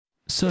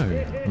So,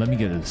 let me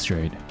get this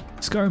straight.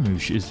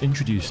 Scaramouche is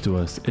introduced to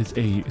us as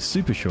a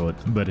super short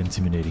but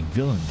intimidating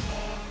villain.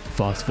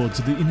 Fast forward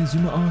to the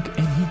Inazuma arc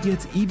and he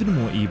gets even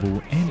more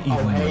evil and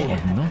even more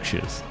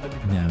obnoxious.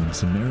 Now in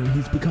Sumeru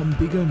he's become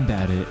bigger and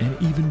badder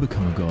and even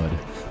become a god.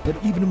 But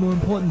even more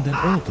important than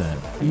all of that,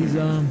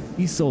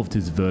 he's solved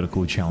his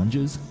vertical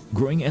challenges,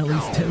 growing at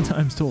least 10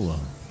 times taller,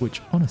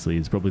 which honestly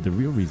is probably the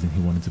real reason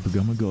he wanted to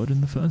become a god in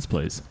the first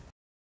place.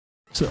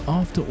 So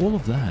after all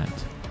of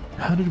that,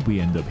 how did we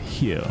end up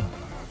here?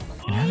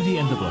 And how did he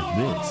end up like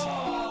this?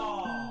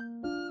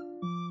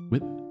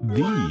 With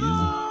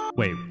these?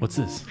 Wait, what's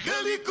this?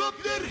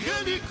 Helicopter,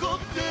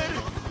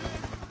 helicopter.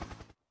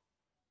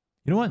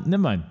 You know what?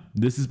 Never mind.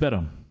 This is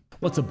better.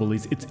 What's up,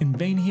 bullies? It's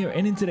Invain here,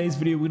 and in today's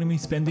video we're going to be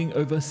spending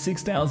over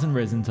 6,000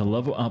 resin to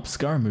level up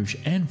Scaramouche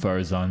and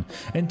Faruzan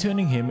and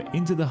turning him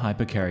into the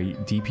hypercarry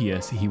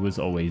DPS he was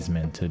always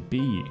meant to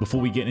be. Before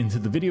we get into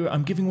the video,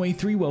 I'm giving away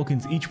 3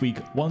 welcomes each week,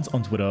 once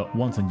on Twitter,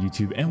 once on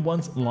YouTube, and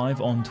once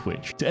live on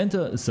Twitch. To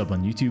enter, sub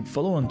on YouTube,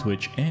 follow on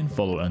Twitch, and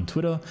follow on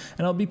Twitter,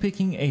 and I'll be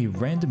picking a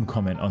random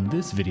comment on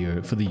this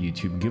video for the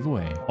YouTube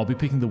giveaway. I'll be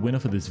picking the winner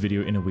for this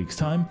video in a week's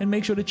time, and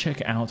make sure to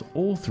check out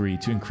all 3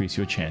 to increase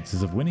your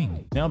chances of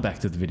winning. Now back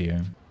to the video.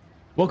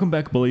 Welcome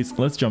back, bullies.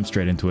 Let's jump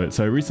straight into it.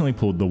 So I recently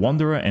pulled the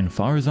Wanderer and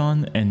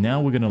Faruzan, and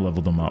now we're going to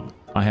level them up.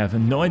 I have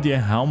no idea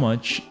how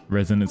much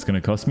resin it's going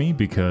to cost me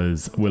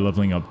because we're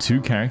leveling up 2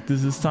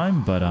 characters this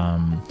time, but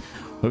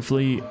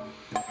hopefully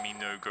me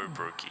no go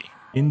brokey.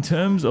 In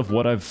terms of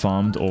what I've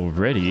farmed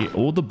already,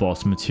 all the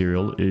boss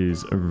material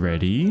is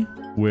ready.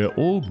 We're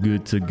all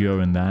good to go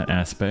in that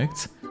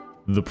aspect.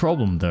 The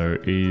problem though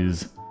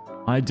is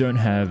I don't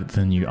have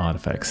the new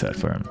artifact set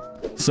for him.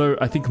 So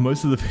I think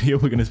most of the video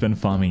we're going to spend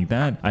farming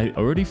that. I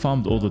already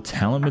farmed all the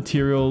talent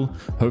material.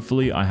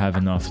 Hopefully I have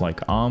enough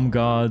like arm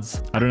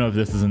guards. I don't know if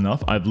this is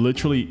enough. I've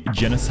literally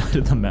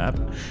genocided the map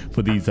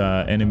for these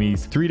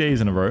enemies 3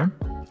 days in a row.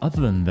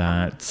 Other than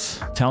that,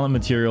 talent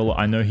material,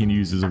 I know he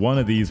uses one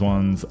of these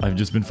ones. I've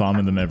just been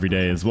farming them every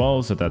day as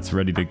well, so that's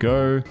ready to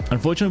go.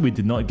 Unfortunately, we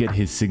did not get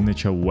his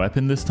signature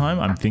weapon this time.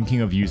 I'm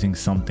thinking of using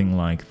something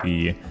like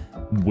the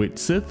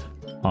Witsith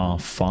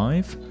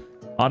R5.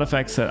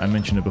 Artifact set, I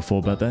mentioned it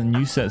before, but that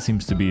new set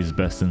seems to be his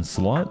best in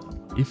slot.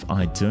 If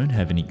I don't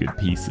have any good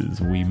pieces,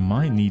 we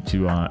might need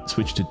to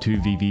switch to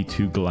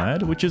 2VV2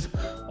 Glad, which is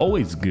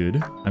always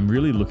good. I'm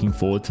really looking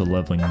forward to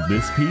leveling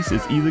this piece.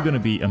 It's either going to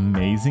be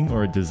amazing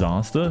or a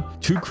disaster.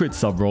 2 crit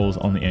sub rolls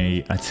on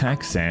a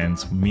attack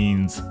sans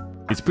means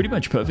it's pretty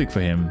much perfect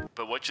for him.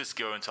 But watch us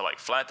go into like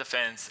flat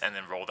defense and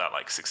then roll that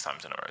like 6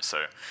 times in a row.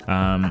 So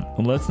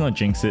let's not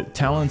jinx it.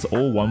 Talents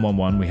all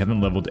 111. We haven't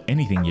leveled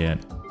anything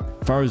yet.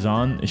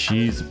 Faruzan,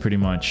 she's pretty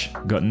much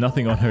got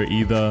nothing on her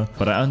either,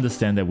 but I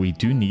understand that we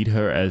do need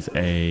her as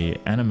a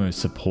Animo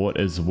support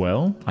as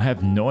well. I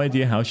have no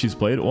idea how she's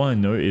played. All I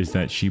know is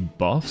that she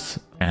buffs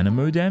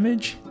Animo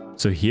damage.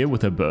 So here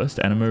with her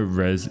burst, Animo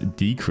res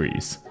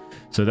decrease.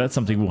 So that's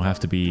something we'll have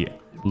to be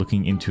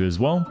looking into as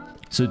well.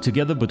 So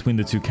together between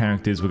the 2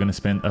 characters, we're going to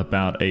spend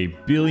about a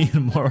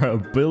billion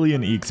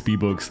EXP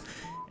books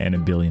and a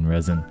billion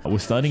resin. We're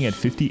starting at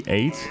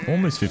 58,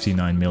 almost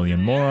 59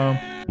 million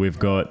Mora. We've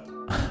got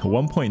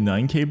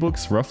 1.9k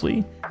books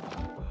roughly.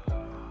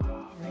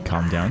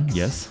 Calm down.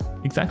 Yes,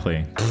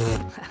 exactly.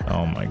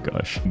 Oh my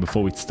gosh.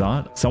 Before we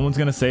start, someone's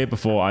gonna say it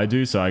before I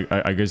do, so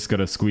I just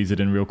gotta squeeze it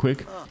in real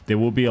quick. There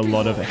will be a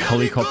lot of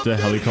helicopter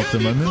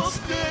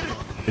moments.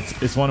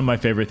 It's one of my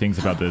favorite things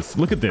about this.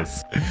 Look at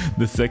this.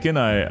 The second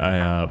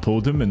I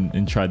pulled him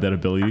and tried that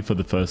ability for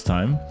the first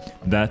time,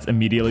 that's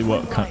immediately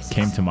what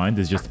came to mind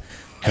is just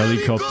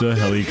helicopter.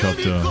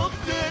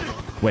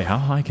 Wait, how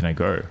high can I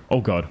go?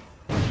 Oh god.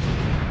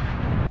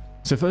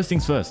 So first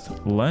things first,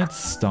 let's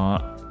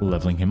start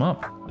leveling him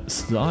up.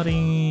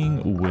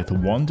 Starting with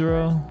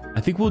Wanderer.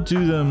 I think we'll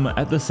do them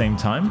at the same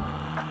time.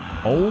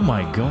 Oh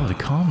my god,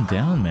 calm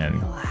down, man.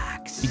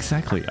 Relax.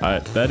 Exactly.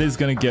 That is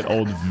going to get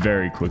old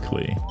very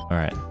quickly.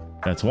 Alright,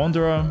 that's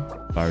Wanderer.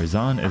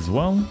 Faruzan as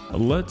well.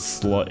 Let's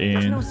slot in...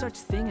 There's no such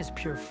thing as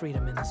pure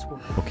freedom in this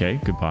world. Okay,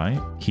 goodbye.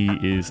 He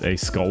is a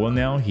scholar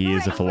now. He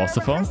is a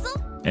philosopher.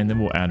 And then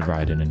we'll add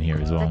Raiden in here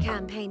as well. The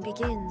campaign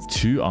begins.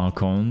 2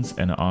 Archons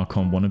and an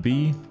Archon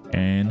wannabe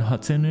and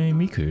Hatsune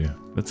Miku.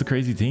 That's a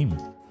crazy team.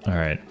 All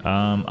right.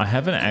 I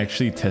haven't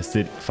actually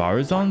tested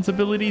Faruzan's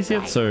abilities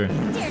yet, so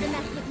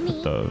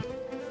what the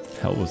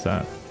hell was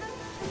that?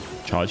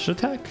 Charged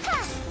attack?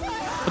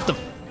 What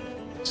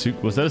the?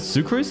 Was that a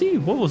Sucrosi?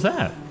 What was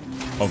that?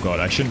 Oh god,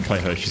 I shouldn't play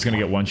her. She's gonna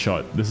get one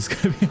shot. This is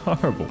gonna be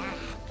horrible.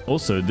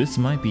 Also, this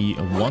might be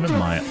one of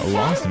my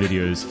last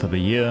videos for the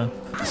year,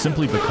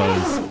 simply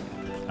because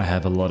I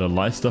have a lot of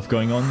life stuff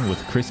going on with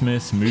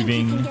Christmas,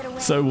 moving.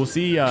 So we'll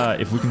see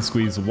if we can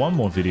squeeze one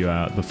more video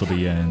out before the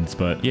year ends.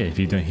 But yeah, if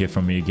you don't hear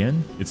from me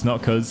again, it's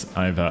not because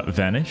I've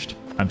vanished.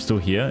 I'm still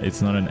here.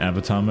 It's not an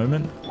avatar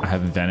moment. I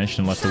haven't vanished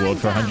and left the world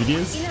for 100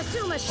 years.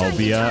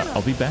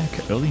 I'll be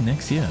back early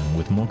next year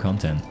with more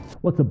content.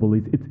 What's up,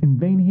 bullies? It's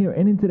Invain here,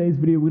 and in today's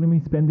video, we're going to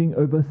be spending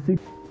over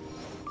 6...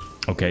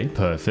 Okay,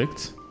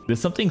 perfect. There's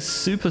something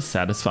super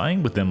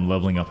satisfying with them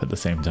leveling up at the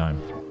same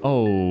time.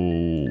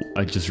 Oh,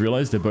 I just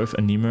realized they're both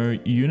Anemo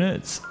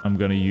units. I'm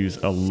gonna use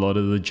a lot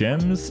of the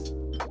gems.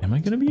 Am I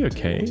gonna be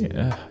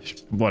okay?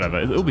 Whatever,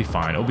 it'll be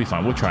fine. It'll be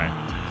fine. We'll try.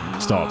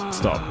 Stop,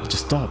 stop,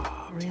 just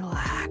stop.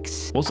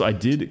 Relax. Also, I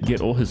did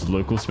get all his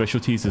local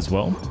specialties as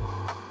well.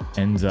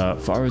 And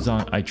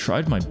Faruzan, I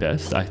tried my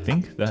best. I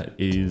think that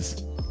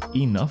is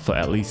enough for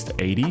at least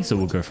 80, so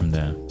we'll go from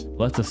there.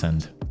 Let's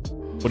ascend.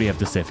 What do you have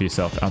to say for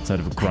yourself outside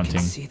of grunting? I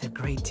can see the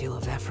great deal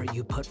of effort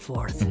you put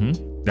forth.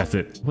 That's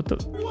it. What the?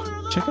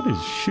 Check out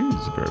his shoes,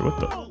 bro. What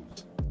the?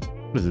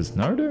 What is this,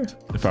 Naruto?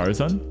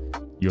 Faruzan,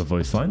 your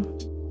voice line?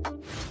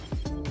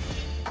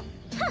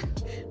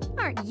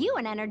 Aren't you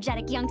an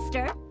energetic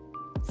youngster?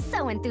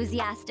 So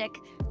enthusiastic,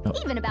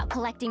 even about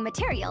collecting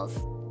materials.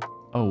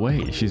 Oh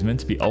wait, she's meant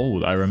to be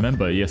old. I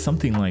remember. Yeah,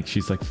 something like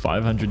she's like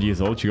 500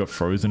 years old. She got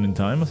frozen in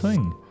time or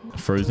something. A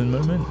frozen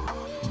moment.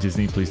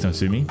 Disney, please don't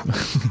sue me.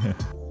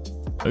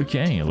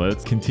 Okay,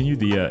 let's continue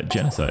the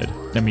genocide.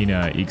 I mean,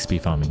 XP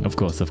farming. Of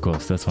course,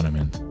 that's what I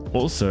meant.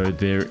 Also,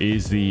 there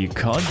is the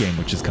card game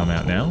which has come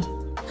out now.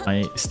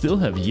 I still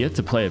have yet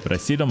to play it, but I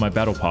see it on my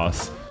battle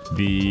pass.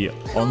 The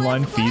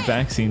online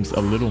feedback seems a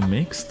little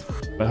mixed,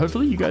 but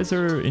hopefully you guys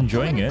are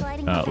enjoying it.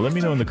 Let me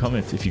know in the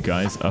comments if you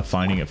guys are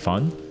finding it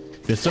fun.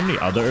 There's so many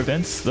other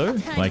events though,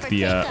 like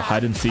the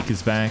hide and seek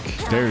is back.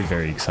 Very,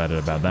 very excited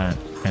about that.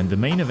 And the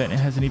main event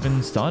hasn't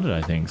even started,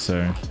 I think,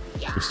 so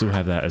we'll still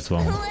have that as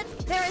well.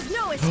 There is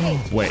no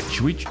escape. Wait,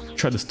 should we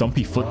try the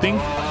stompy foot thing?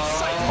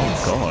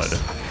 Oh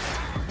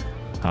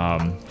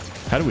god.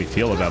 How do we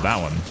feel about that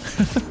one?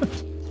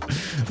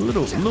 a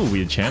little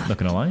weird champ, not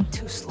gonna lie.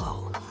 Too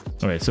slow.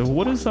 Okay, so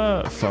what does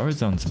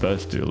Faruzan's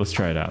burst do? Let's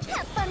try it out.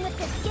 Have fun with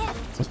this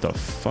gift. What the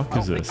fuck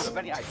is this?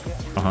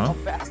 Uh-huh.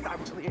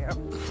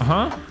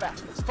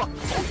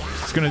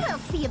 It's gonna... We'll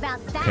see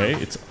about that. Okay,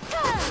 it's...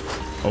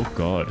 Oh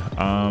god.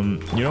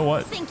 You know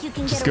what? Think you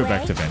can Just get go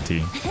back away? to Venti.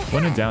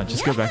 When in doubt,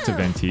 just go back to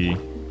Venti.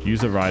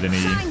 Use a Raiden,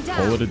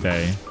 call it a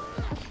day.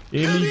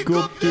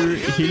 Helicopter,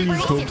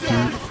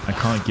 helicopter. I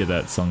can't get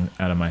that song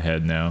out of my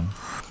head now.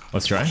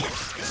 Let's try.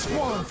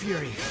 Swollen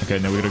Fury. Okay,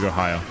 now we gotta go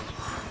higher.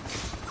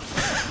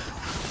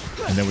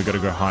 And then we gotta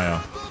go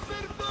higher.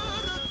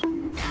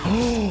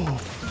 Oh,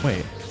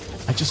 wait.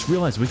 I just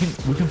realized we can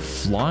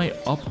fly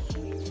up.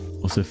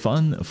 Also,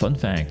 fun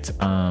fact.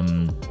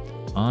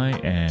 I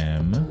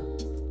am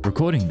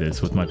recording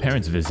this with my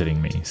parents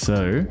visiting me,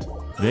 so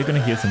they're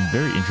gonna hear some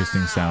very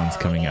interesting sounds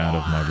coming out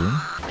of my room.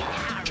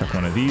 Chuck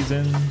one of these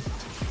in.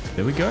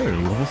 There we go,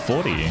 level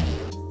 40.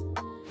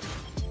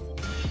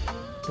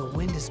 The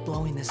wind is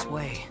blowing this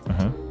way.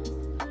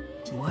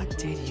 What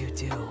did you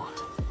do?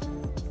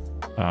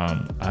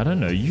 I don't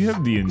know. You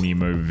have the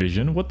Anemo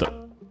vision. What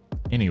the?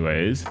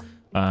 Anyways,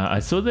 I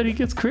saw that he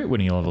gets crit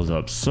when he levels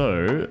up,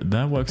 so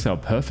that works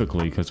out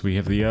perfectly because we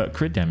have the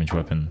crit damage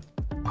weapon.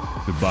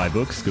 Goodbye,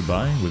 books.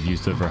 Goodbye. We've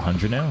used over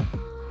 100 now.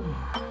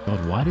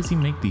 God, why does he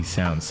make these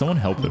sounds? Someone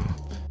help him.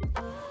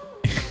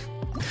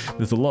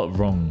 There's a lot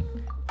wrong.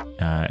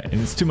 And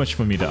it's too much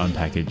for me to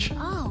unpackage.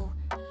 Oh.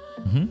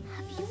 Have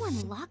you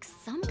unlocked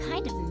some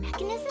kind of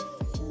mechanism?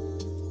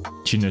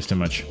 She knows too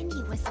much.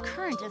 Continuous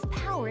current of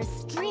power is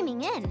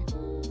streaming in.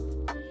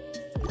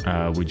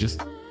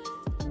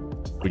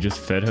 We just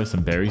fed her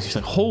some berries. She's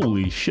like,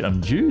 holy shit,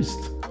 I'm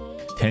juiced.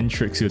 10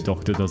 tricks your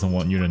doctor doesn't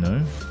want you to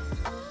know.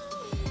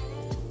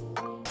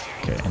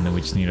 Okay, and then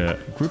we just need to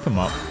group them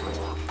up.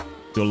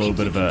 Do a little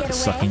bit of a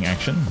sucking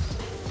action.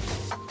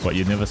 What,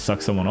 you'd never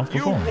suck someone off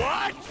before?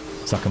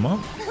 Suck them up?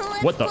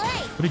 What the?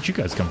 Where did you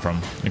guys come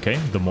from? Okay,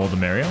 the more the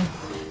merrier.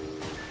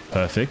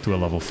 Perfect, we're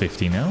level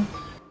 50 now.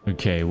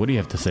 Okay, what do you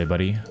have to say,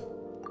 buddy?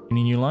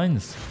 Any new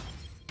lines?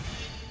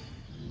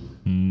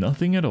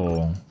 Nothing at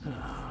all.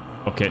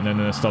 Okay,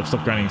 no,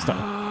 stop grinding,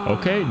 stop.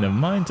 Okay, never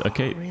mind,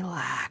 okay.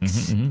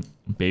 Relax.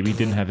 Baby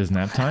didn't have his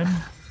nap time.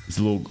 He's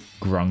a little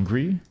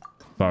grungry.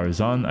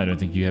 Faruzan, I don't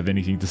think you have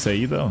anything to say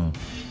either.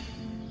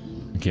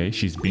 Okay,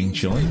 she's being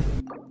chilling.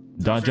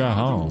 Daja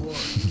Hao.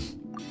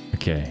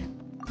 Okay.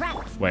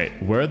 Wait,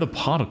 where are the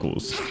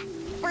particles?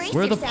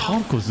 Where are the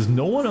particles? Does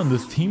no one on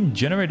this team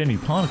generate any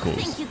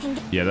particles?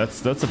 Yeah,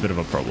 that's a bit of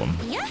a problem.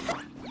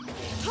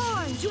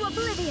 Torn to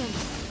oblivion.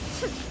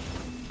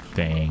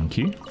 Thank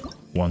you,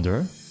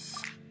 Wanderer.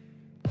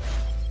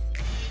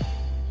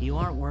 You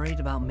aren't worried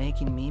about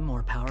making me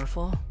more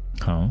powerful?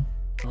 Huh?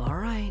 All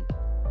right.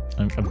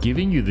 I'm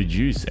giving you the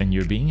juice and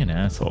you're being an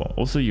asshole.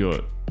 Also, your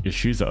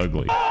shoes are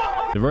ugly.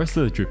 The rest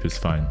of the drip is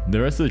fine.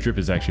 The rest of the drip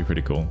is actually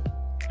pretty cool.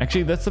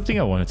 Actually, that's something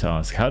I wanted to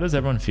ask. How does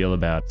everyone feel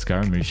about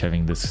Scaramouche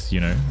having this, you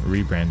know,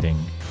 rebranding?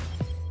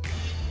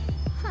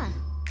 Huh.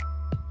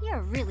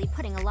 You're really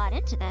putting a lot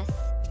into this.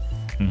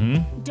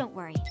 Don't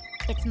worry.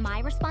 It's my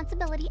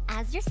responsibility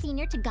as your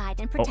senior to guide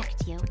and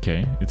protect you.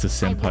 Okay, it's a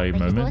senpai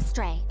moment. Go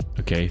astray.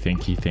 Okay,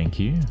 thank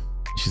you.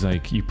 She's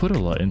like, you put a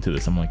lot into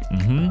this. I'm like,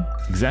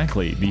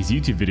 exactly. These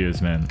YouTube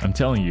videos, man. I'm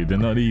telling you, they're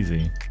not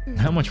easy.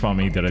 How much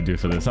farming did I do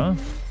for this, huh?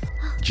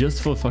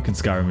 Just for fucking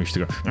Scaramouche to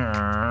go,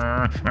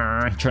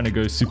 trying to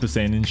go Super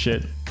Saiyan and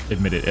shit.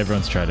 Admit it,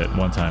 everyone's tried it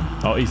one time.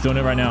 Oh, he's doing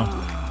it right now.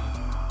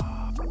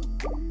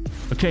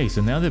 Okay,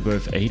 so now they're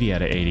both 80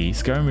 out of 80.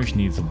 Scaramouche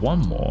needs one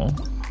more.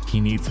 He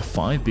needs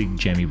 5 big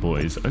gemmy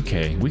boys.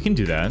 Okay, we can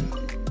do that.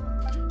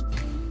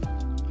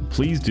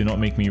 Please do not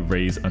make me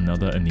raise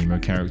another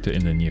Anemo character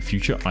in the near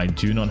future. I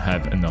do not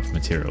have enough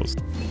materials.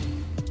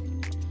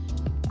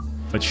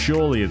 But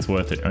surely it's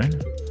worth it, right?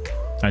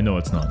 I know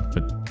it's not,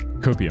 but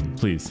Copium,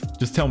 please.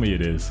 Just tell me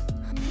it is.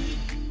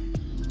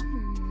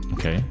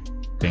 Okay,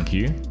 thank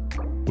you.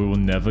 We will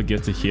never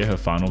get to hear her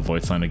final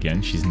voice line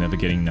again. She's never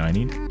getting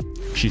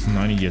 90'd. She's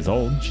 90 years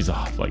old. She's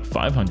like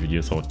 500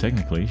 years old,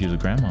 technically. She's a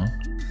grandma.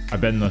 I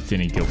better not see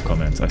any guilt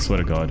comments, I swear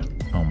to God.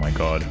 Oh my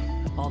God.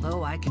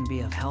 Although I can be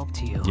of help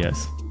to you,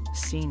 yes,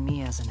 seeing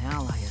me as an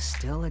ally is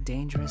still a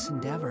dangerous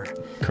endeavor.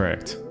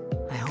 Correct.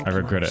 I hope I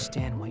regret you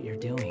understand what you're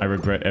doing. I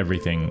regret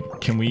everything.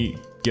 Can we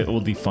get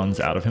all the funds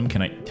out of him?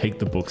 Can I take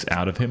the books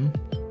out of him?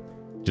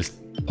 Just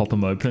pop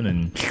them open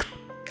and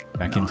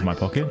back into my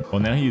pocket?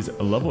 Well, now he's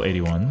level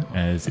 81,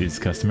 as is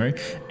customary.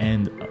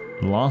 And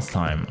last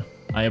time,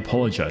 I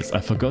apologize. I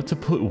forgot to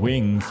put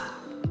wings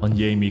on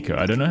Yae Miko.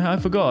 I don't know how I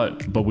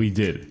forgot, but we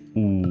did.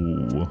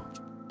 Ooh.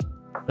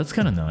 That's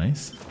kind of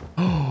nice.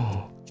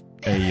 Oh.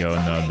 Hey, yo,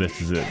 no,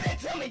 this is it.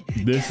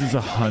 This is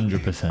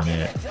 100%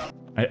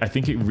 it. I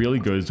think it really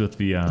goes with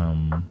the,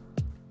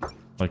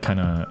 like, kind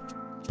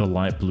of the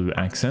light blue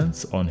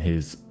accents on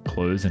his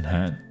clothes and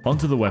hat.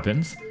 Onto the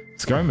weapons.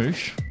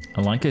 Scaramouche,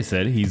 like I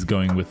said, he's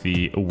going with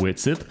the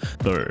Witsith,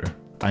 though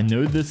I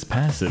know this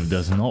passive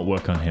does not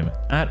work on him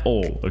at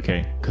all,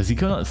 okay? Because he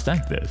cannot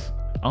stack this.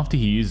 After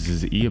he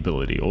uses his E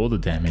ability, all the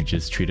damage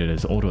is treated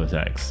as auto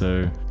attacks,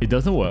 so it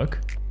doesn't work.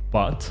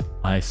 But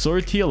I saw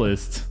a tier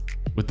list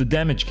with the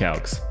damage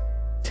calcs.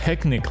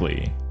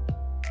 Technically,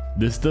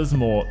 this does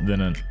more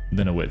than a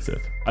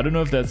Witsith. I don't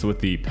know if that's with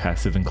the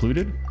passive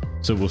included,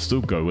 so we'll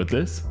still go with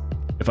this.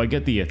 If I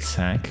get the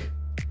attack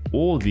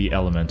or the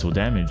elemental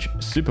damage,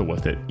 super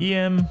worth it.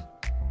 EM,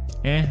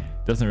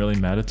 doesn't really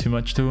matter too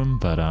much to him,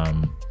 but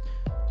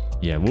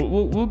yeah,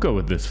 we'll go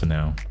with this for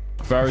now.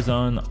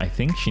 Faruzan, I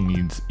think she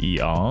needs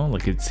ER.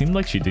 Like, it seemed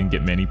like she didn't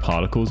get many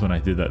particles when I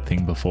did that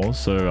thing before,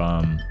 so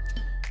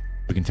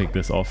we can take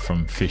this off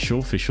from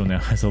Fischl. Fischl now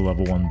has a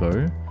level 1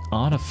 bow.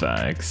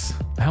 Artifacts.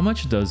 How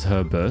much does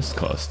her burst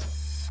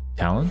cost?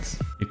 Talents?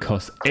 It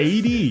costs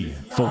 80!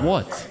 For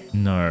what?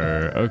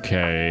 No,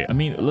 okay. I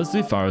mean, let's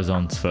do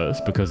Faruzan's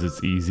first because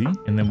it's easy,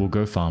 and then we'll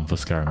go farm for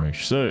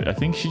Scaramouche. So I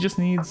think she just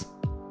needs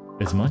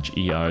as much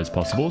ER as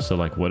possible, so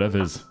like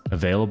whatever's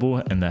available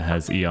and that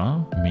has ER.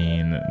 I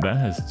mean, that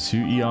has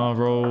 2 ER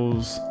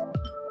rolls.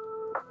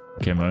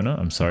 Okay, Mona,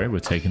 I'm sorry, we're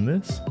taking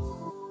this.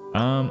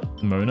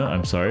 Mona,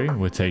 I'm sorry,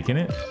 we're taking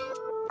it.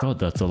 God,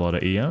 that's a lot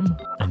of EM.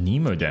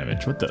 Anemo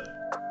damage, what the?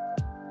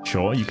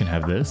 Sure, you can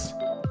have this.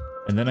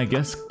 And then I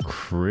guess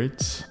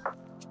crit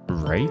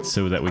rate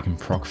so that we can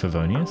proc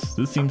Favonius.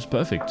 This seems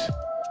perfect.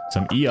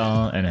 Some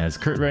ER and it has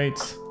crit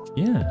rates.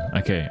 Yeah,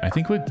 okay, I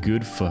think we're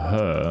good for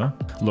her.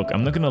 Look,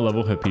 I'm not going to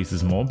level her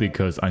pieces more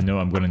because I know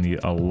I'm going to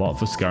need a lot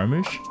for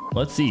Scaramouche.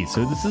 Let's see,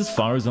 so this is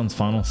Faruzan's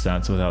final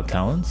stats without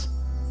talents.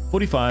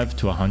 45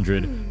 to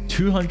 100,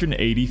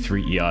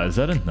 283 ER, is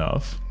that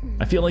enough?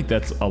 I feel like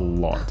that's a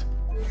lot.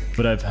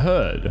 But I've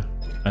heard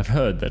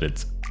that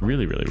it's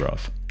really, really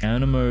rough.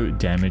 Anemo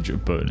damage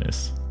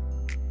bonus.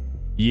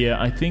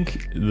 Yeah, I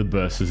think the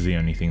burst is the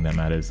only thing that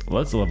matters.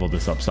 Let's level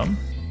this up some.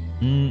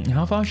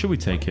 How far should we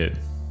take it?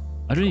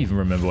 I don't even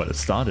remember what it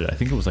started. I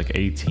think it was like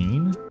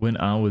 18. When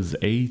I was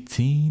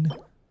 18,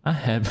 I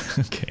have...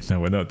 Okay,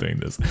 no, we're not doing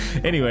this.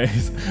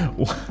 Anyways,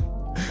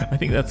 I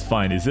think that's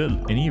fine. Is there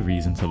any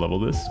reason to level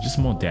this? Just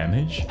more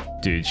damage?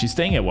 Dude, she's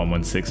staying at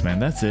 116, man.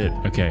 That's it.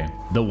 Okay,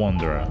 the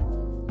Wanderer.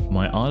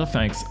 My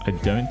artifacts, I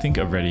don't think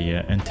are ready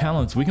yet. And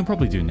talents, we can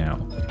probably do now.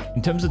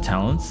 In terms of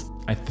talents,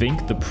 I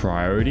think the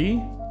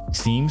priority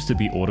seems to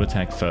be auto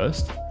attack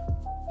first.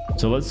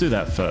 So let's do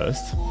that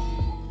first.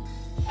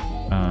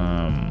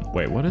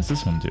 Wait, what does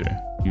this one do?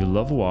 You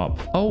level up.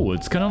 Oh,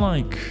 it's kind of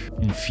like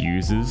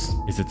infuses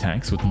his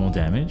attacks with more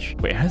damage.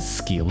 Wait, it has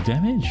skill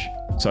damage?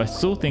 So I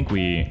still think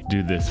we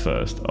do this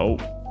first. Oh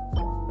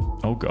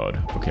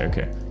God.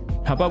 Okay.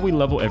 How about we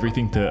level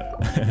everything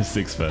to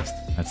 6 first?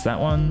 That's that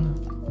one.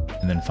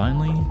 And then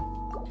finally,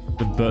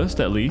 the burst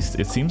at least,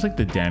 it seems like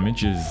the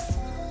damage is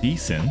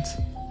decent.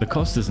 The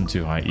cost isn't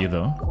too high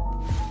either.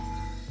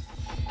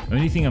 The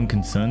only thing I'm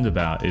concerned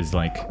about is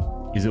like,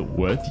 is it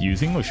worth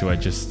using or should I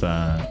just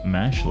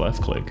mash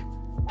left click?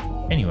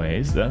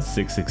 Anyways, that's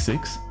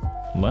 666.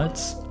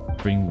 Let's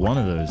bring one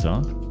of those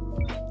up.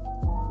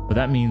 But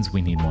that means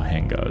we need more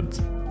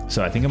handguards.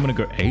 So I think I'm gonna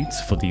go 8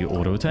 for the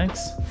auto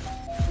attacks.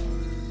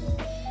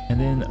 And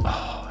then,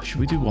 should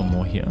we do one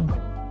more here?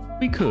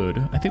 We could,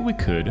 I think we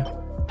could.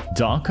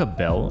 Darker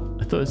belt,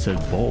 I thought it said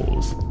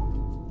balls.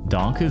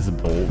 Dark is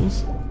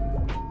balls.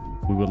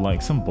 We would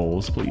like some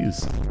balls,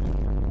 please.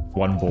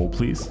 1 ball,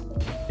 please.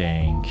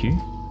 Thank you.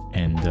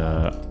 And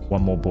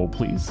one more ball,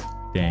 please.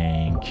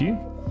 Thank you.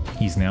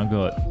 He's now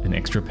got an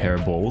extra pair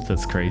of balls.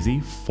 That's crazy.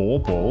 4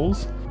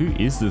 balls? Who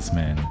is this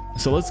man?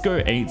 So let's go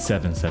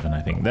 877,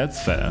 I think.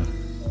 That's fair.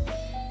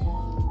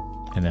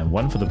 And then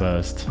 1 for the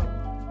burst.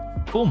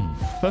 Boom.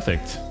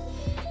 Perfect.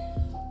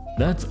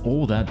 That's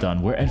all that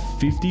done. We're at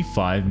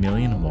 55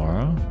 million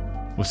more.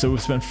 So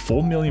we've spent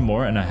 4 million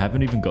more and I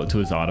haven't even got to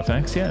his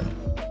artifacts yet.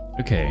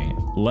 Okay,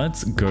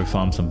 let's go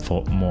farm some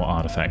more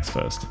artifacts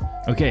first.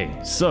 Okay,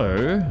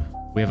 so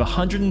we have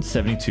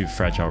 172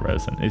 fragile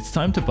resin. It's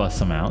time to bust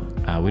some out.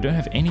 We don't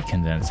have any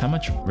condensed. How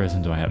much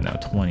resin do I have now?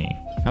 20.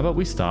 How about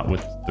we start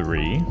with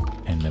 3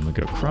 and then we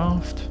go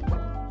craft.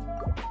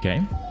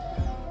 Okay.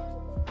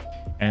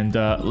 And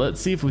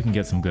let's see if we can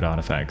get some good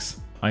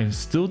artifacts. I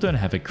still don't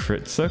have a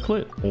crit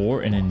circlet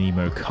or an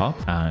Anemo cup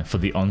for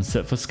the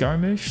onset for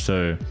Scaramouche.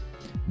 So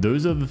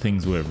those are the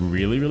things we're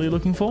really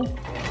looking for.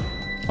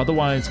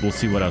 Otherwise, we'll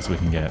see what else we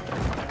can get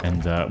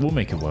and we'll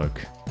make it work.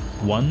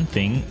 One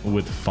thing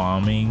with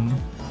farming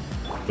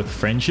with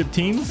friendship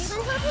teams,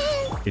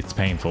 it's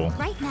painful.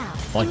 Right now.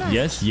 Like,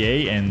 yes,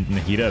 Ye and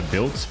Nahida are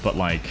built, but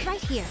like, right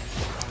here.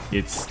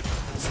 It's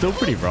still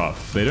pretty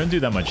rough. They don't do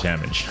that much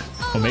damage.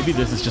 Or maybe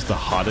this is just the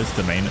hardest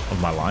domain of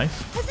my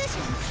life.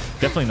 Positions.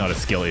 Definitely not a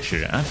skill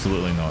issue.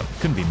 Absolutely not.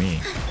 Couldn't be me.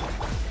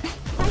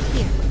 Right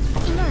here.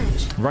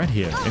 Emerge. Right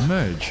here.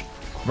 Emerge.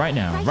 Right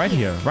now. Right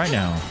here. Right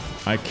now.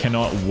 I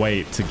cannot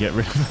wait to get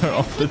rid of her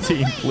off the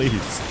team,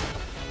 please.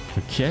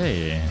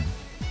 Okay.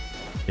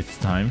 It's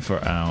time for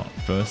our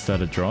first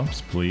set of drops,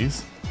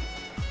 please.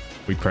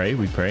 We pray,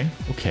 we pray.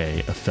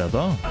 Okay, a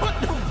feather.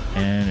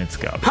 And it's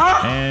garbage.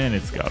 And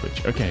it's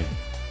garbage. Okay.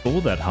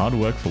 All that hard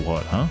work for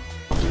what, huh?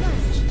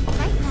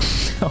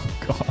 Oh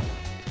god.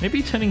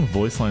 Maybe turning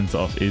voice lines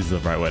off is the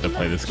right way to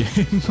play this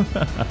game.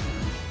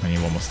 I need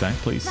one more stack,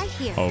 please.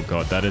 Oh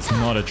god, that is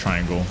not a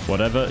triangle.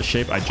 Whatever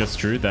shape I just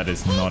drew, that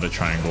is not a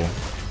triangle.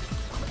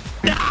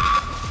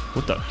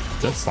 What the?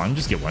 Did that slime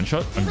just get one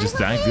shot? I'm just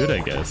that good,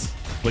 I guess.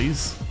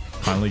 Please,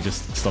 finally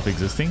just stop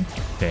existing.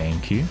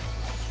 Thank you.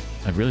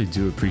 I really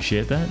do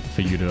appreciate that,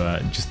 for you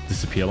to just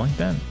disappear like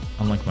that.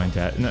 Unlike my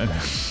dad. No.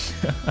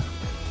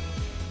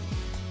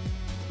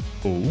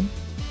 Oh.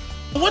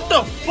 What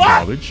the fuck?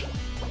 Garbage.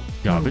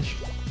 Garbage.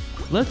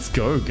 Let's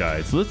go,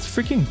 guys. Let's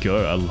freaking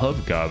go. I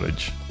love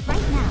garbage. Right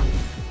now.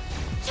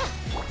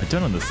 I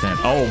don't understand.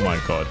 Oh my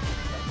god.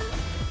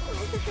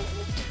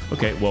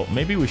 Okay, well,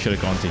 maybe we should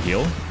have gone to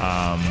heal.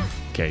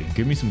 Okay,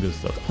 give me some good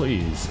stuff,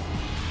 please.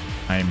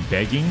 I'm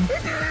begging.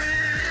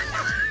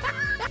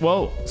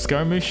 Well,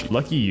 Scaramouche,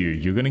 lucky you.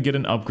 You're gonna get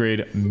an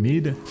upgrade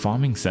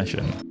mid-farming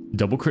session.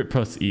 Double crit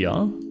plus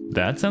ER.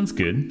 That sounds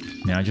good.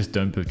 Now just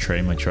don't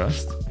betray my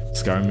trust.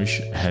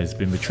 Scaramouche has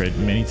been betrayed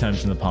many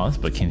times in the past,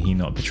 but can he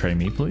not betray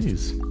me,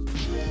 please?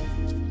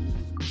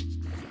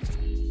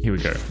 Here we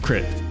go.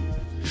 Crit.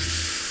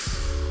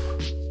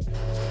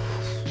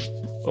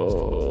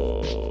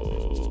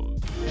 Oh.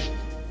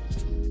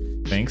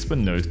 Thanks, but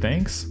no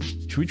thanks.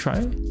 Should we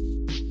try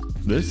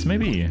this,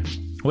 maybe?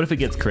 What if it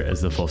gets crit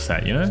as the full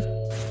set, you know?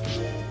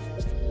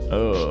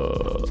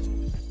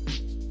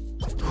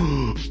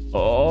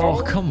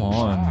 Oh, come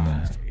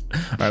on.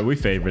 Alright, we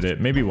favored it.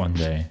 Maybe one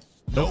day.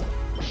 Nope.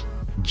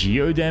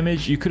 Geo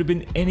damage? You could have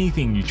been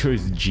anything. You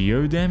chose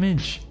geo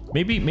damage?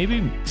 Maybe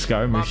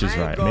Scaramouche is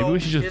right. Maybe we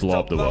should just blow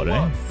up the world,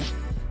 eh?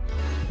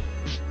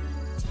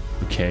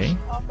 Okay.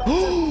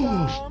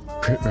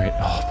 Crit rate.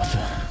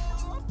 Oh,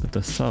 but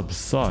the subs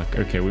suck.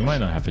 Okay, we might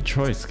not have a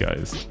choice,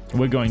 guys.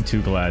 We're going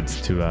 2 glads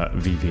to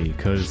VV,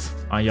 because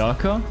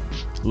Ayaka,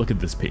 look at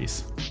this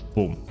piece.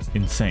 Boom.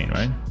 Insane,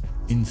 right?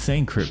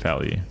 Insane crit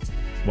value.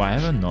 Why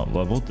have I not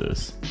leveled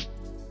this?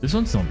 This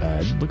one's not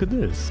bad. Look at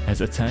this.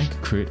 Has attack,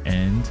 crit,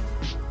 and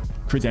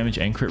crit damage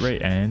and crit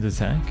rate and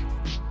attack.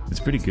 It's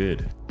pretty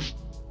good.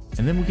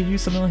 And then we can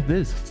use something like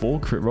this. 4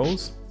 crit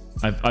rolls.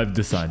 I've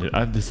decided.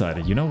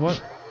 You know what?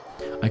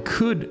 I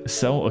could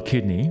sell a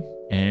kidney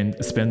and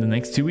spend the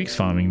next 2 weeks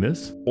farming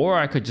this. Or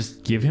I could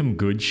just give him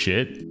good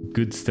shit,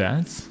 good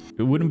stats.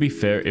 It wouldn't be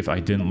fair if I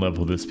didn't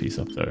level this piece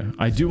up though.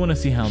 I do want to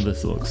see how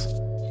this looks.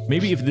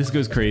 Maybe if this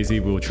goes crazy,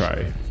 we'll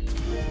try.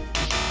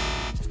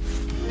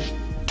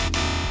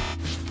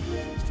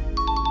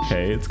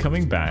 Okay, it's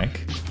coming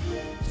back.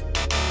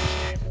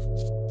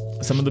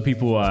 Some of the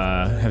people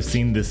have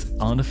seen this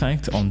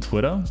artifact on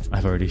Twitter.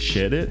 I've already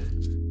shared it.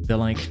 They're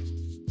like,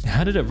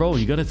 how did it roll?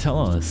 You gotta tell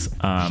us.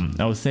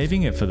 I was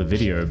saving it for the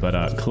video,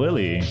 but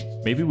clearly,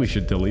 maybe we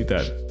should delete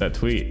that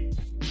tweet.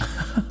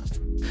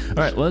 All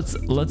right,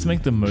 let's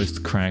make the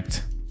most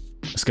cracked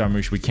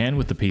Scaramouche we can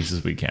with the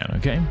pieces we can,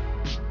 okay?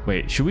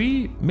 Wait,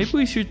 maybe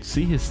we should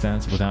see his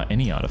stats without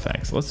any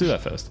artifacts. Let's do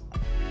that first.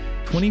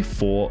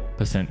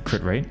 24%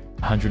 crit rate,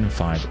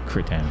 105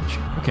 crit damage.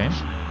 Okay,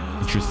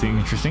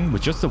 interesting.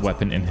 With just a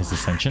weapon in his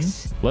ascension.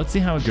 Let's see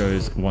how it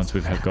goes once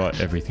we've got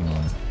everything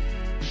on.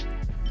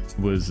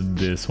 Was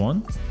this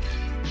one?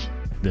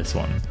 This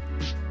one.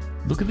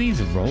 Look at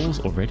these rolls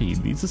already.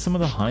 These are some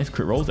of the highest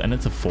crit rolls and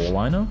it's a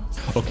 4-liner.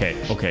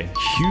 Okay.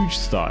 Huge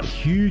start.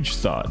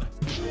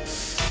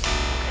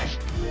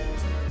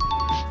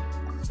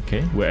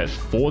 Okay, we're at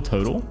 4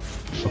 total.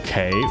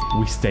 Okay,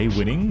 we stay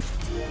winning.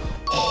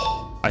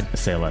 I'd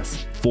say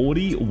less.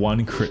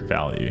 41 crit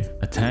value.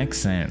 Attack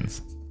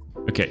Sands.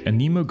 Okay,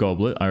 Anemo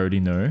Goblet, I already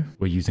know.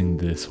 We're using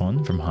this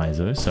one from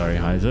Heizo. Sorry,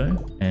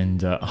 Heizo. And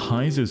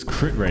Heizo's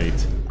crit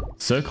rate,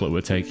 circlet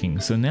we're taking.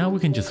 So now we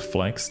can just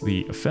flex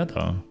the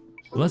feather.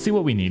 Let's see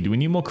what we need. Do we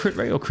need more crit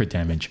rate or crit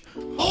damage?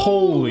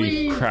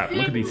 Holy crap,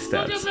 look at these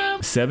stats.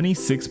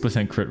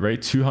 76% crit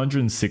rate,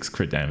 206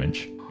 crit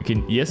damage.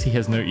 Okay, yes, he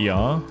has no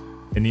ER,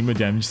 and Nemo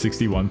damage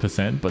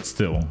 61%, but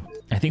still.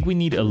 I think we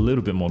need a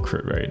little bit more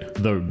crit rate.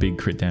 Though big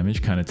crit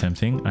damage, kind of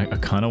tempting. I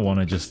kind of want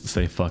to just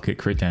say fuck it,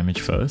 crit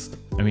damage first.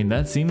 I mean,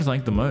 that seems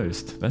like the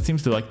most. That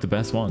seems to like the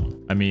best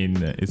one. I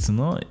mean, it's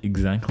not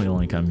exactly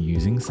like I'm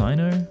using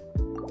Sino.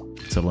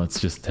 So let's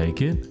just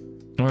take it.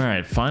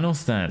 Alright, final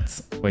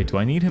stats. Wait, do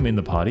I need him in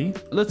the party?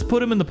 Let's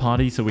put him in the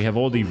party so we have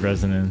all the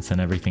resonance and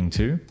everything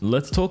too.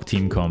 Let's talk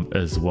team comp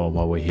as well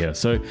while we're here.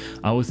 So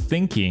I was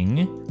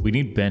thinking we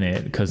need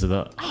Bennett because of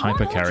the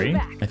hyper carry.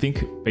 I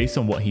think based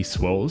on what he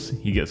swells,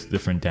 he gets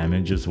different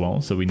damage as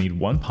well. So we need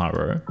one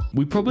pyro.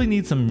 We probably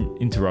need some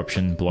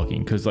interruption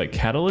blocking because like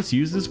catalyst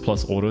users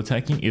plus auto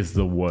attacking is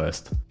the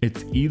worst.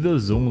 It's either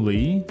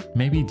Zhongli,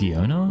 maybe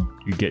Diona,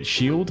 you get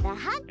shield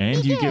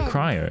and you get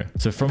cryo.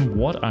 So from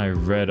what I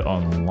read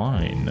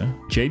online,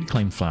 Jade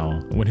Claim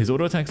Flower, when his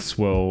auto attacks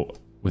swirl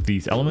with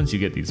these elements, you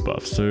get these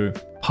buffs. So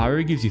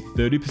Pyro gives you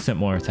 30%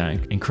 more attack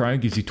and Cryo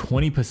gives you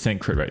 20%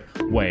 crit rate.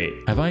 Wait,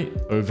 have I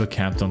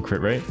overcapped on crit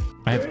rate?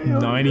 I have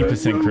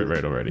 90% crit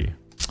rate already.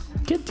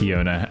 Get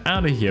Diona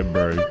out of here,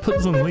 bro. Put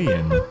Zhongli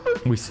in.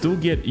 We still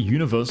get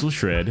Universal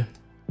Shred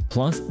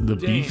plus the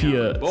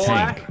beefier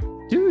tank.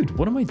 Dude,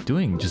 what am I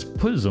doing? Just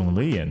put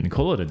Zhongli in,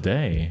 call it a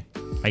day.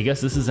 I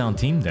guess this is our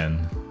team then.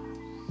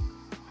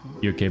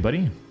 You okay,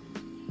 buddy?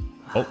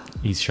 Oh,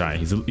 he's shy.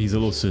 He's a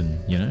little soon,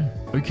 you know?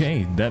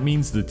 Okay, that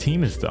means the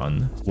team is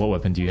done. What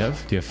weapon do you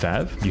have? Do you have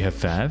Fav? You have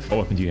Fav? What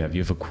weapon do you have?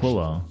 You have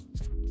Aquila.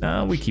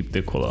 Nah, we keep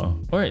the Aquila.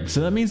 Alright,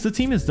 so that means the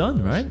team is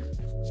done, right?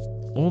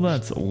 All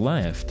that's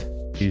left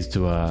is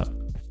to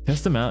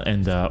test them out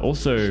and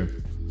also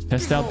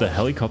test out the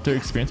helicopter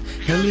experience.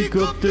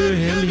 Helicopter,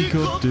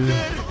 helicopter.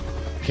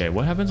 Okay,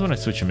 what happens when I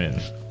switch him in?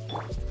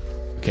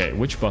 Okay,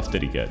 which buff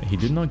did he get? He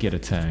did not get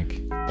attack.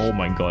 Oh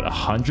my god,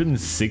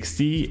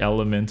 160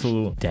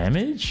 elemental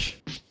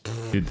damage?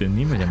 Dude, the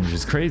Nemo damage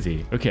is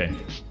crazy. Okay,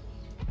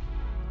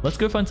 let's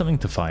go find something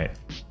to fight.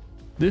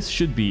 This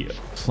should be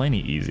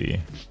plenty easy.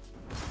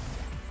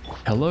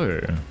 Hello.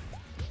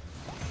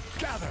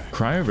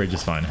 Cryo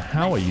Regis fine.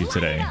 How are you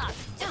today?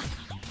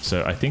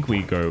 So I think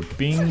we go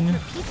bing.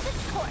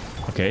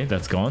 Okay,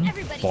 that's gone.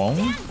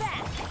 Bong.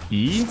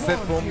 E. Set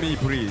for me,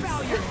 please.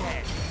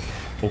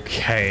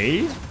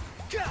 Okay.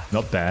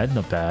 Not bad,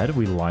 not bad.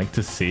 We like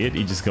to see it.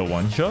 He just got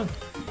one shot.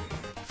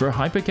 For a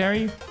hyper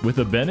carry with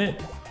a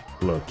Bennett,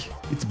 look,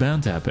 it's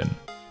bound to happen.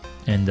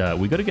 And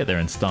we got to get there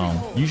in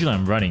style. Usually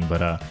I'm running,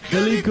 but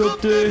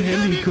helicopter,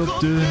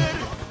 helicopter.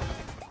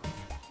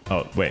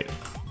 Oh, wait.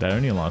 That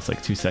only lasts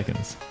like 2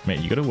 seconds. Mate,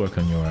 you got to work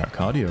on your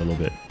cardio a little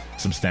bit.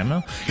 Some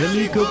stamina.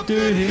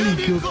 Helicopter,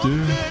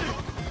 helicopter.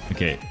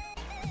 Okay.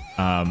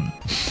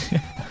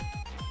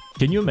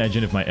 Can you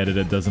imagine if my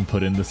editor doesn't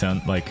put in the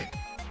sound like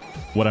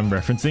what I'm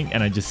referencing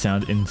and I just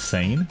sound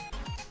insane?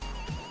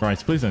 Right,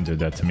 please don't do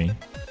that to me.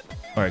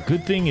 Alright,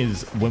 good thing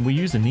is when we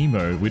use a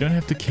Nemo, we don't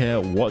have to care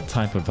what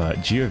type of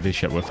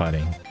Geovishap we're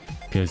fighting,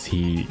 because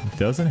he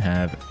doesn't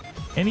have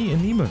any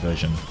Nemo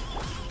version.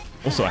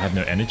 Also, I have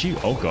no energy.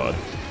 Oh god.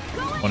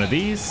 One of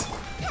these.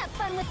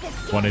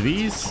 One of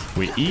these.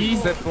 We E.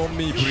 Set for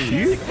me,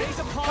 please.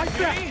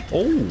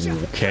 Oh,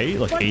 okay.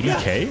 Like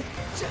 80k.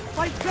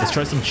 Let's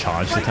try some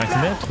charged attacks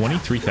in there.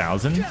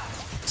 23,000.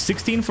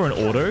 16 for an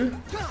auto.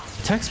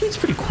 Attack speed's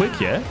pretty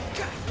quick, yeah?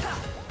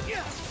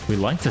 We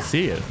like to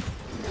see it.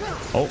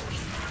 Oh.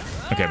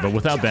 Okay, but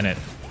without Bennett.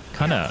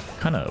 Kinda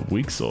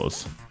weak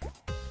sauce.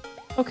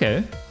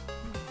 Okay.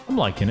 I'm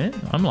liking it.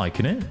 I'm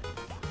liking it.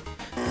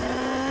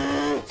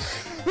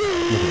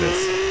 Look at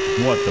this.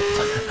 What the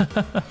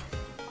fuck?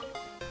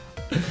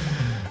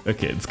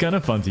 Okay, it's kind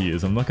of fun to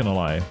use, I'm not gonna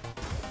lie.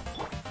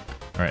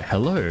 Alright,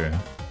 hello.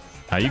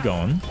 How you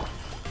going?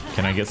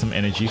 Can I get some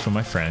energy from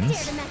my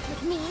friends?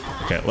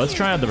 Okay, let's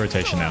try out the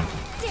rotation now.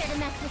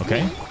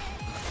 Okay.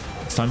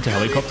 It's time to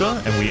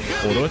helicopter and we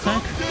auto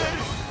attack.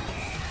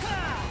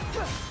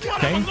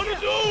 Okay.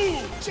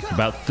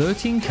 About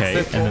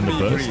 13k and then the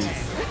burst.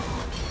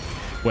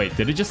 Wait,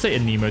 did it just say a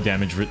Nemo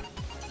damage?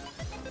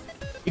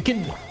 It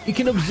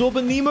can absorb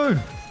a Nemo.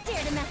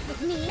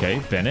 Okay,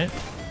 Bennett.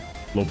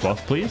 A little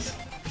buff, please.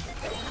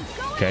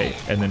 Okay,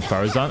 and then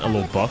Faruzan, a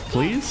little buff,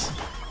 please.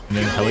 And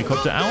then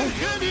helicopter out.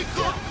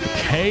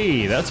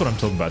 Okay, that's what I'm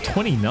talking about.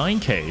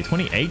 29k,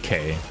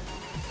 28k.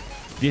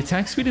 The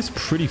attack speed is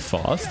pretty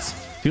fast.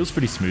 Feels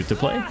pretty smooth to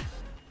play.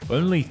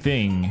 Only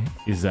thing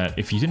is that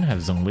if you didn't have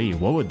Zhongli,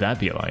 what would that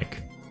be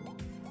like?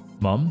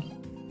 Mom?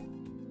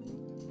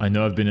 I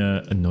know I've been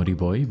a naughty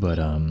boy, but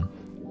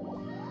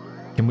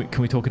can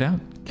we talk it out?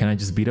 Can I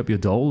just beat up your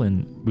doll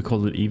and we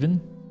call it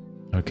even?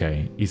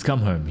 Okay, he's come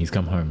home. He's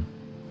come home.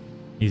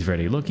 He's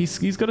ready. Look,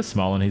 he's got a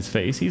smile on his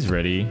face. He's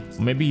ready.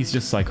 Maybe he's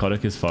just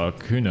psychotic as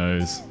fuck. Who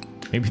knows?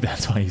 Maybe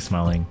that's why he's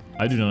smiling.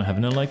 I do not have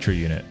an electro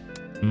unit.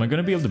 Am I going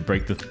to be able to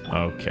break the...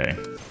 Okay.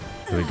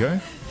 Here we go.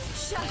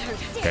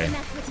 Okay.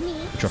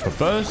 Drop a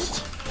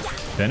burst.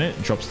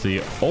 Bennett drops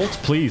the ult,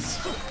 please.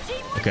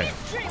 Okay.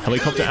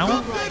 Helicopter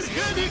hour?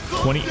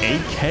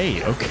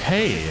 28k.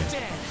 Okay.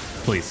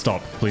 Please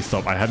stop. Please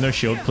stop. I have no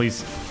shield.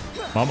 Please.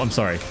 Mom, I'm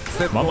sorry.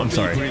 Mom, I'm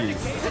sorry.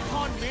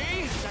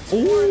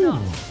 Ooh.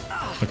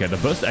 Okay, the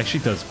burst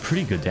actually does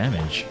pretty good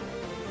damage.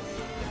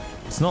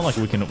 It's not like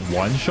we can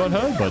one-shot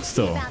her, but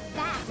still.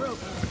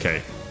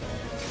 Okay.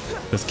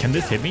 Can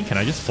this hit me? Can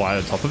I just fly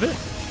on top of it?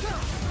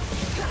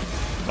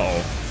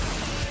 Uh-oh.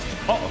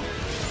 Oh!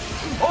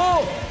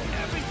 Oh!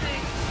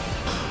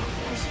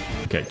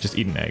 Okay, just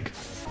eat an egg.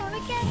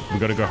 We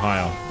gotta go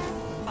higher.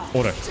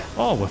 Order.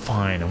 Oh, we're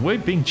fine. We're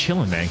being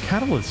chillin', man.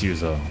 Catalyst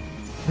user.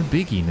 No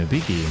biggie, no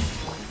biggie.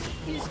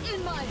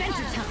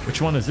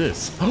 Which one is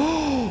this?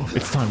 Oh,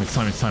 it's time, it's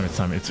time, it's time, it's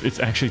time. It's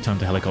actually time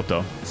to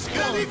helicopter.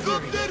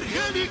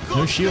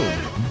 No shield.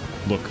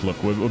 Look,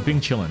 we're being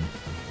chillin'.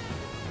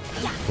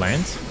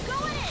 Land.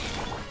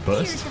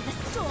 Burst.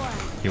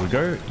 Here we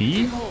go.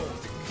 E.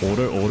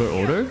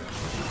 Order.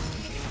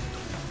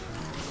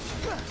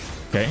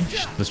 Okay,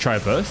 let's try a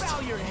burst.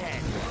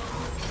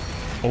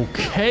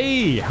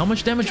 Okay, how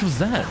much damage was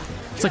that?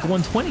 It's like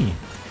 120.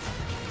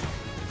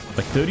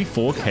 Like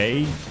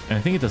 34k, and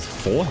I think it does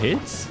 4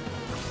 hits.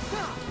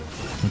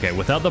 Okay,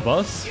 without the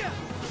bus,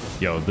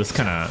 yo, this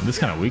kind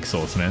of weak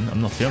sauce, man.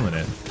 I'm not feeling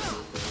it.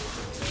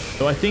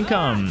 So I think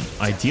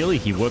ideally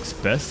he works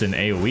best in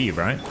AoE,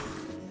 right?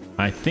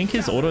 I think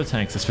his auto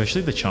attacks,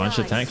 especially the charged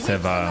attacks,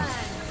 have a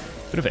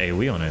bit of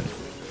AoE on it.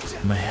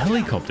 My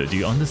helicopter, do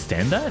you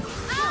understand that?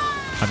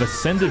 I've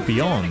ascended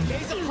beyond.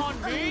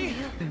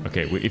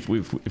 Okay, if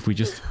we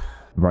just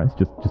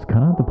just cut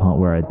out the part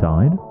where I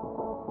died.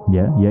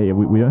 Yeah.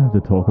 We don't have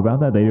to talk about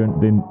that. They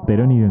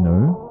don't even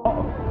know.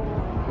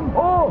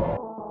 Oh!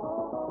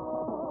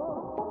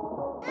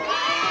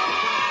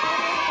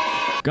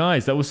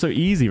 Guys, that was so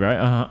easy, right?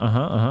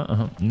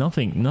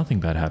 Nothing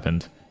bad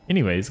happened.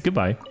 Anyways,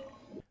 goodbye.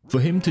 For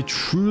him to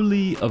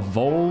truly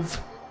evolve,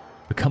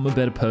 become a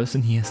better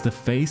person, he has to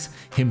face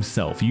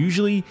himself.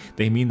 Usually,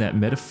 they mean that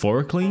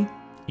metaphorically.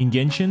 In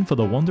Genshin, for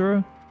the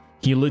Wanderer,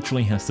 he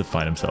literally has to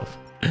fight himself.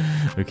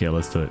 Okay,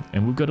 let's do it.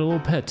 And we've got a little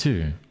pet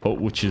too. Oh,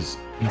 which is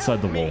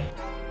inside the wall.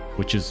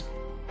 Which is...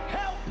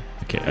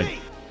 Okay,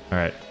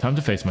 alright, time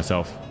to face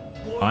myself.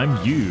 I'm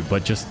you,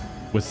 but just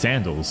with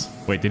sandals.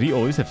 Wait, did he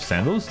always have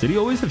sandals? Did he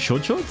always have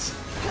short shorts?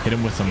 Hit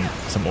him with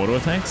some auto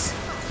attacks?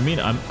 I mean,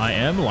 I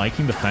am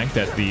liking the fact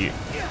that the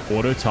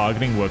auto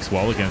targeting works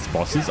well against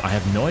bosses. I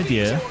have no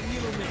idea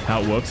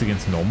how it works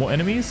against normal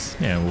enemies.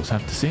 Yeah, we'll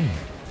have to see.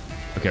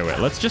 Okay, wait,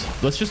 let's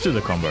just do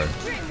the combo.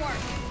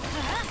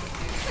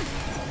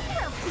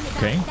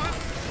 Okay.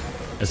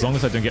 As long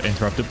as I don't get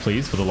interrupted,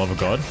 please, for the love of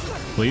God.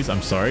 Please,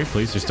 I'm sorry.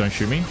 Please, just don't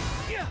shoot me.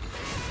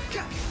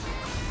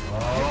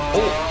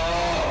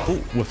 Oh,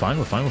 we're fine.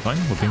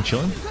 We're being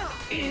chilling.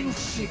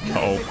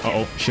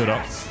 Uh-oh, shield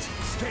up.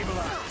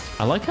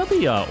 I like how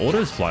the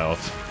autos fly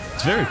off.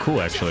 It's very cool,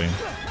 actually.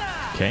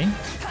 Okay.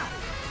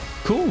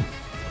 Cool.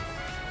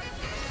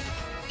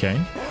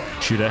 Okay.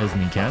 Shoot at his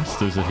kneecaps.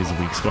 Those are his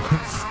weak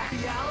spots.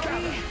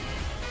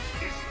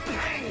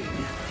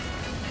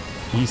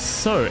 He's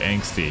so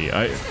angsty.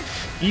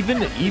 Even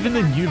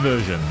the new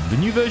version. The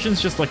new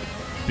version's just like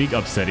big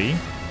upsetty.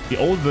 The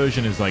old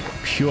version is like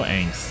pure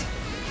angst.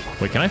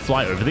 Wait, can I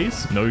fly over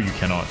these? No, you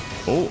cannot.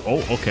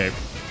 Oh, okay.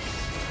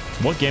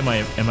 What game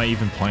am I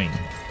even playing?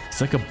 It's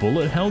like a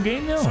bullet hell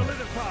game now.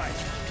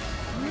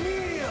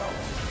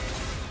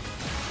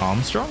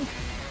 Armstrong?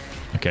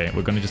 Okay,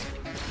 we're gonna just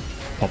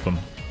pop him.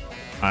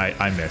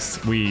 I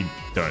missed. We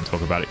don't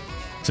talk about it.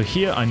 So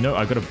here, I know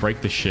I gotta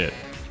break the shit.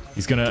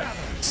 He's gonna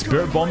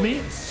spirit bomb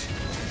me.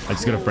 I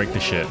just gotta break the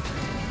shit.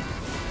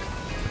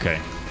 Okay,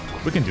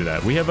 we can do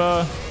that. We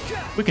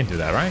can do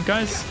that, right,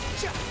 guys?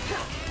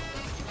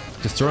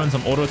 Just throw in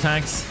some auto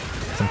attacks,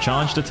 some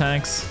charged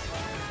attacks.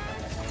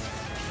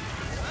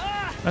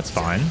 That's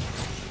fine.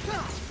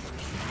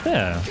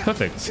 Yeah,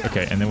 perfect.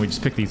 Okay, and then we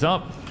just pick these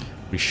up.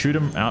 We shoot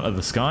them out of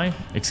the sky.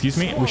 Excuse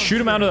me. We shoot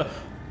them out of the...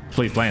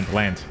 Please,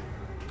 land.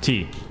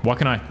 T. What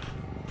can I...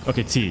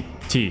 Okay, T.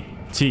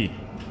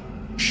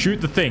 Shoot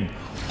the thing.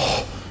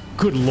 Oh,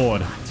 good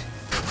lord.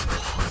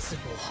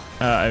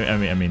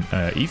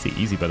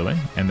 Easy, by the way.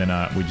 And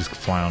then we just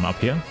fly on up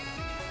here.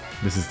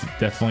 This is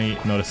definitely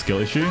not a skill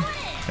issue.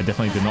 I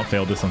definitely did not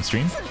fail this on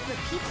stream.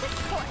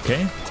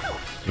 Okay.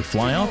 We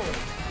fly up.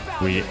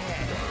 We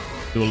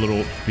do a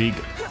little big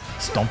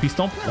stompy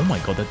stomp. Oh my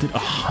god, that did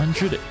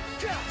 100...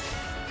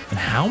 And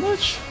how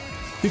much?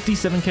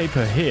 57k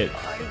per hit.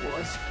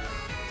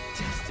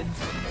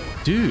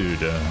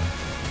 Dude.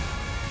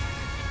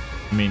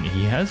 I mean,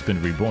 he has been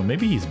reborn.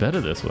 Maybe he's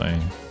better this way.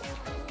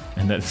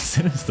 And that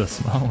sinister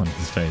smile on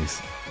his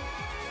face.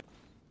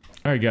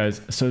 Alright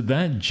guys, so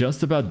that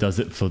just about does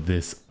it for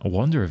this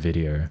Wanderer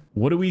video.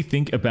 What do we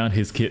think about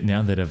his kit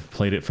now that I've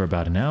played it for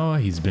about an hour?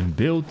 He's been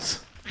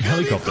built.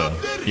 Helicopter.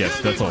 Yes,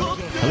 that's all.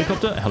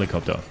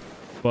 Helicopter.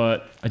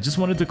 But I just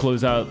wanted to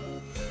close out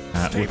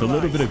with a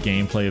little bit of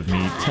gameplay of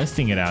me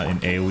testing it out in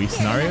AoE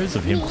scenarios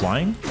of him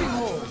flying.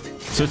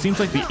 So it seems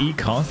like the E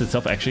cast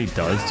itself actually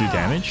does do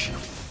damage.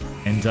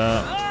 And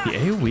the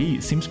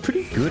AoE seems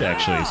pretty good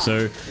actually.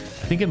 So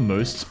I think in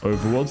most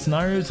overworld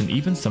scenarios and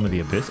even some of the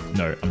Abyss...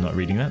 No, I'm not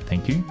reading that,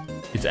 thank you.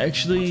 It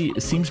actually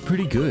seems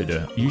pretty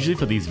good. Usually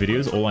for these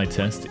videos, all I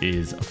test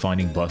is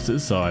finding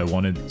bosses, so I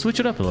wanted to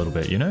switch it up a little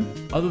bit, you know?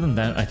 Other than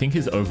that, I think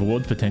his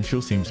overworld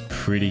potential seems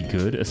pretty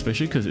good,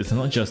 especially because it's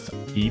not just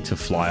E to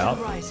fly up.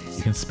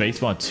 You can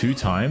spacebar 2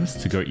 times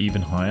to go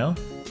even higher,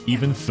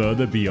 even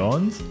further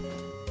beyond,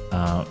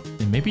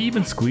 and maybe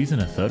even squeeze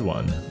in a 3rd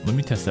one. Let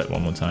me test that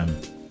one more time.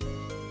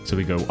 So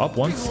we go up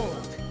once,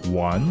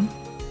 1,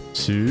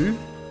 2,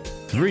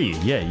 3.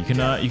 Yeah, you can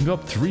go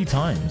up 3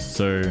 times,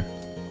 so...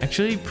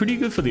 Actually, pretty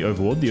good for the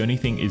overworld. The only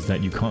thing is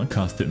that you can't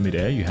cast it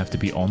mid-air. You have to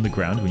be on the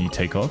ground when you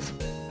take off.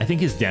 I think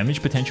his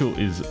damage potential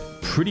is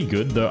pretty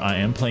good, though I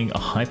am playing a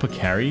hyper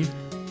carry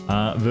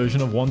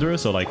version of Wanderer.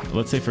 So like,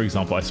 let's say for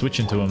example, I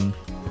switch into him.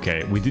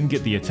 Okay, we didn't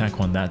get the attack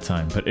one that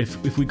time, but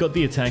if we got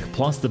the attack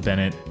plus the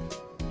Bennett,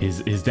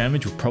 his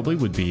damage probably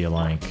would be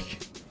like,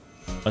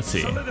 let's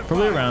see,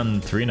 probably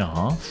around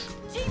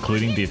 3.5,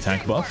 including the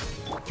attack buff.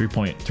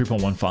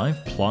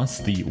 3.15 plus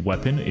the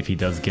weapon if he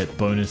does get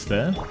bonus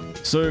there.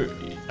 So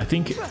I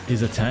think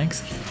his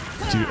attacks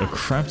do a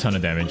crap ton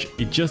of damage.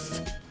 He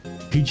just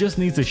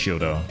needs a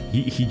shielder.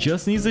 He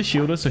just needs a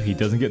shielder so he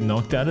doesn't get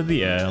knocked out of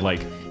the air.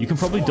 Like, you can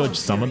probably dodge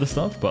some of the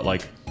stuff, but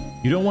like,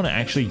 you don't want to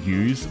actually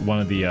use one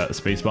of the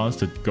space bars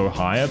to go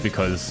higher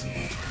because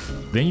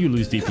then you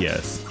lose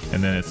DPS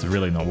and then it's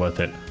really not worth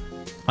it.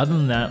 Other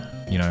than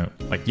that, you know,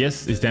 like,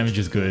 yes, his damage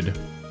is good.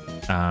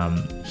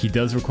 He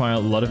does require a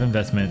lot of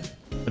investment,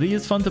 but he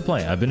is fun to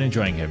play. I've been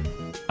enjoying him.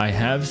 I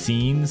have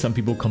seen some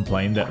people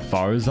complain that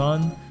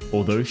Faruzan,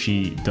 although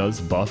she does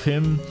buff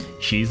him,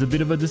 she's a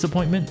bit of a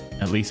disappointment,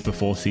 at least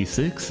before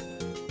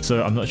C6.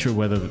 So I'm not sure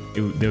whether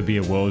there would be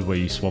a world where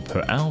you swap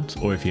her out,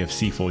 or if you have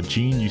C4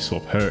 Jean, you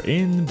swap her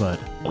in, but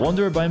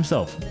Wanderer by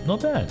himself,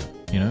 not bad,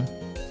 you know?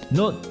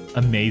 Not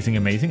amazing.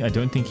 I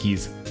don't think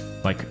he's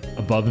like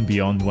above and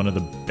beyond one of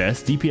the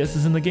best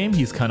DPSs in the game.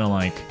 He's kind of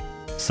like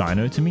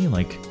Sino to me,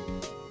 like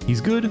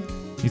he's good.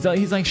 He's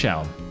like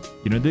Shao.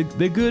 You know,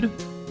 they're good,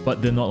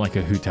 but they're not like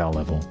a Hu Tao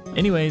level.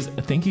 Anyways,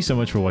 thank you so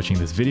much for watching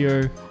this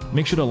video.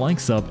 Make sure to like,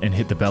 sub, and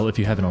hit the bell if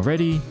you haven't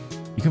already.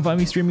 You can find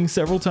me streaming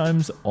several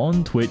times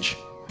on Twitch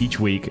each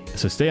week,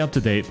 so stay up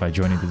to date by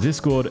joining the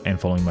Discord and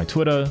following my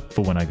Twitter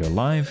for when I go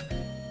live.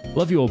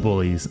 Love you all,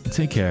 bullies.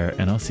 Take care,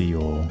 and I'll see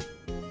you all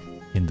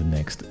in the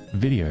next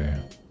video.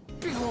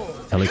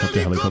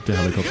 Helicopter, helicopter,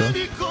 helicopter.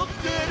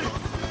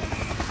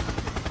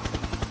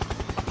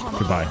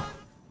 Goodbye.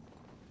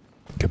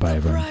 Goodbye,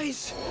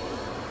 everyone.